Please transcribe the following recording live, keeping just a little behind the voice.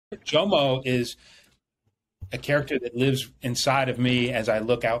JOMO is a character that lives inside of me as I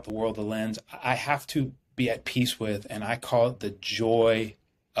look out the world, the lens I have to be at peace with, and I call it the joy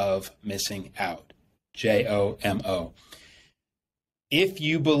of missing out. JOMO. If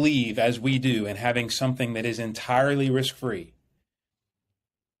you believe, as we do, in having something that is entirely risk-free,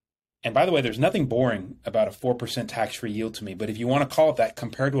 and by the way, there's nothing boring about a 4% tax-free yield to me, but if you want to call it that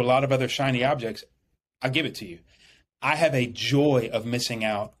compared to a lot of other shiny objects, I'll give it to you. I have a joy of missing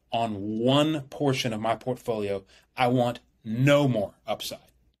out on one portion of my portfolio. I want no more upside.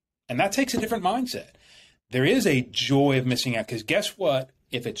 And that takes a different mindset. There is a joy of missing out because guess what?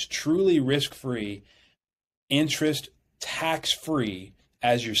 If it's truly risk-free, interest tax-free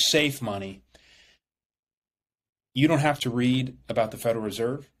as your safe money, you don't have to read about the Federal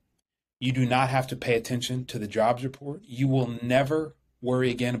Reserve. You do not have to pay attention to the jobs report. You will never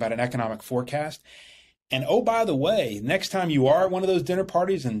worry again about an economic forecast. And oh, by the way, next time you are at one of those dinner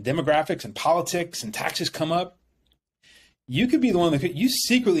parties and demographics and politics and taxes come up, you could be the one that you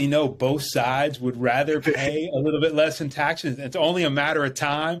secretly know both sides would rather pay a little bit less in taxes. It's only a matter of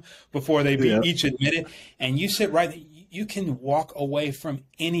time before they each admit it. And you sit right there. You can walk away from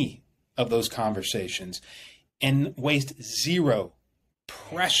any of those conversations and waste zero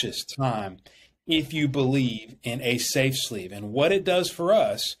precious time if you believe in a safe sleeve. And what it does for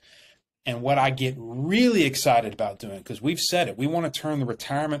us, and what I get really excited about doing, because we've said it, we want to turn the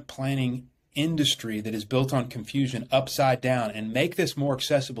retirement planning industry that is built on confusion upside down and make this more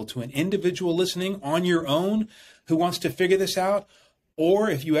accessible to an individual listening on your own who wants to figure this out. Or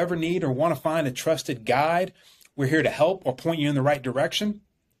if you ever need or want to find a trusted guide, we're here to help or point you in the right direction.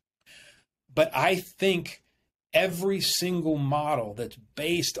 But I think every single model that's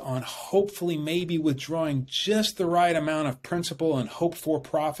based on hopefully maybe withdrawing just the right amount of principal and hope for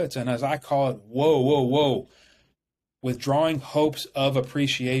profits, and as I call it, whoa, withdrawing hopes of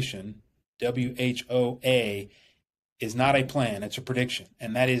appreciation, W.H.O.A, is not a plan, it's a prediction.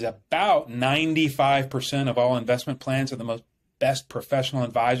 And that is about 95% of all investment plans of the most best professional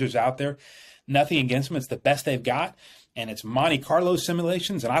advisors out there. Nothing against them, it's the best they've got. And it's Monte Carlo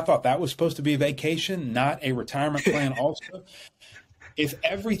simulations. And I thought that was supposed to be a vacation, not a retirement plan also. If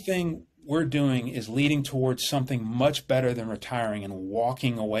everything we're doing is leading towards something much better than retiring and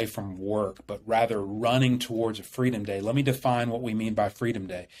walking away from work, but rather running towards a freedom day, let me define what we mean by freedom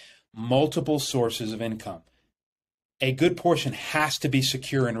day. Multiple sources of income. A good portion has to be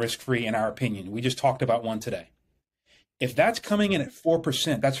secure and risk-free in our opinion. We just talked about one today. If that's coming in at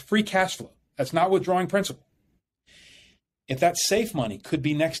 4%, that's free cash flow. That's not withdrawing principal. If that safe money could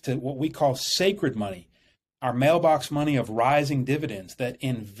be next to what we call sacred money, our mailbox money of rising dividends that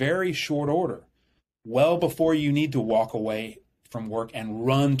in very short order, well before you need to walk away from work and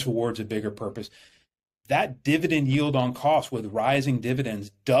run towards a bigger purpose, that dividend yield on cost with rising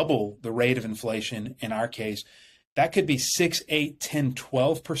dividends, double the rate of inflation in our case, that could be 6, 8, 10,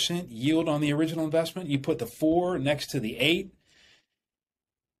 12% yield on the original investment. You put the 4 next to the 8.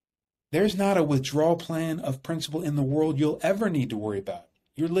 There's not a withdrawal plan of principal in the world you'll ever need to worry about.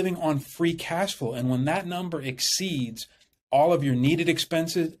 You're living on free cash flow. And when that number exceeds all of your needed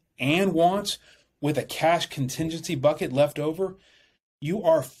expenses and wants with a cash contingency bucket left over, you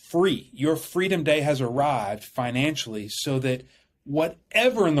are free. Your freedom day has arrived financially so that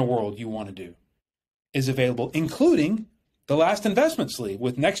whatever in the world you want to do is available, including the last investment sleeve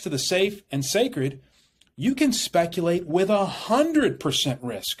with next to the safe and sacred. You can speculate with 100%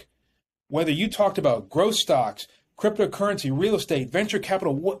 risk. Whether you talked about growth stocks, cryptocurrency, real estate, venture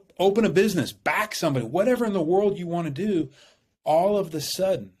capital, open a business, back somebody, whatever in the world you want to do, all of a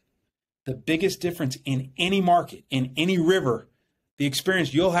sudden, the biggest difference in any market, in any river, the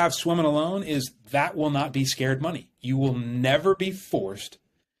experience you'll have swimming alone is that will not be scared money. You will never be forced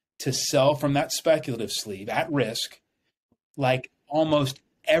to sell from that speculative sleeve at risk like almost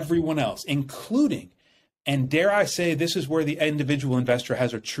everyone else, including, and dare I say, this is where the individual investor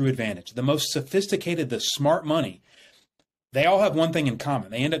has a true advantage. The most sophisticated, the smart money, they all have one thing in common.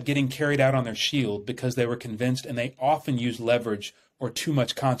 They end up getting carried out on their shield because they were convinced, and they often use leverage or too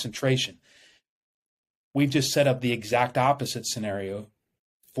much concentration. We've just set up the exact opposite scenario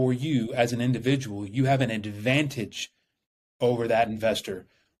for you as an individual. You have an advantage over that investor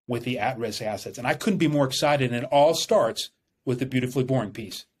with the at-risk assets. And I couldn't be more excited. And it all starts with the beautifully boring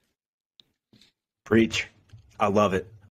piece. Preach. I love it.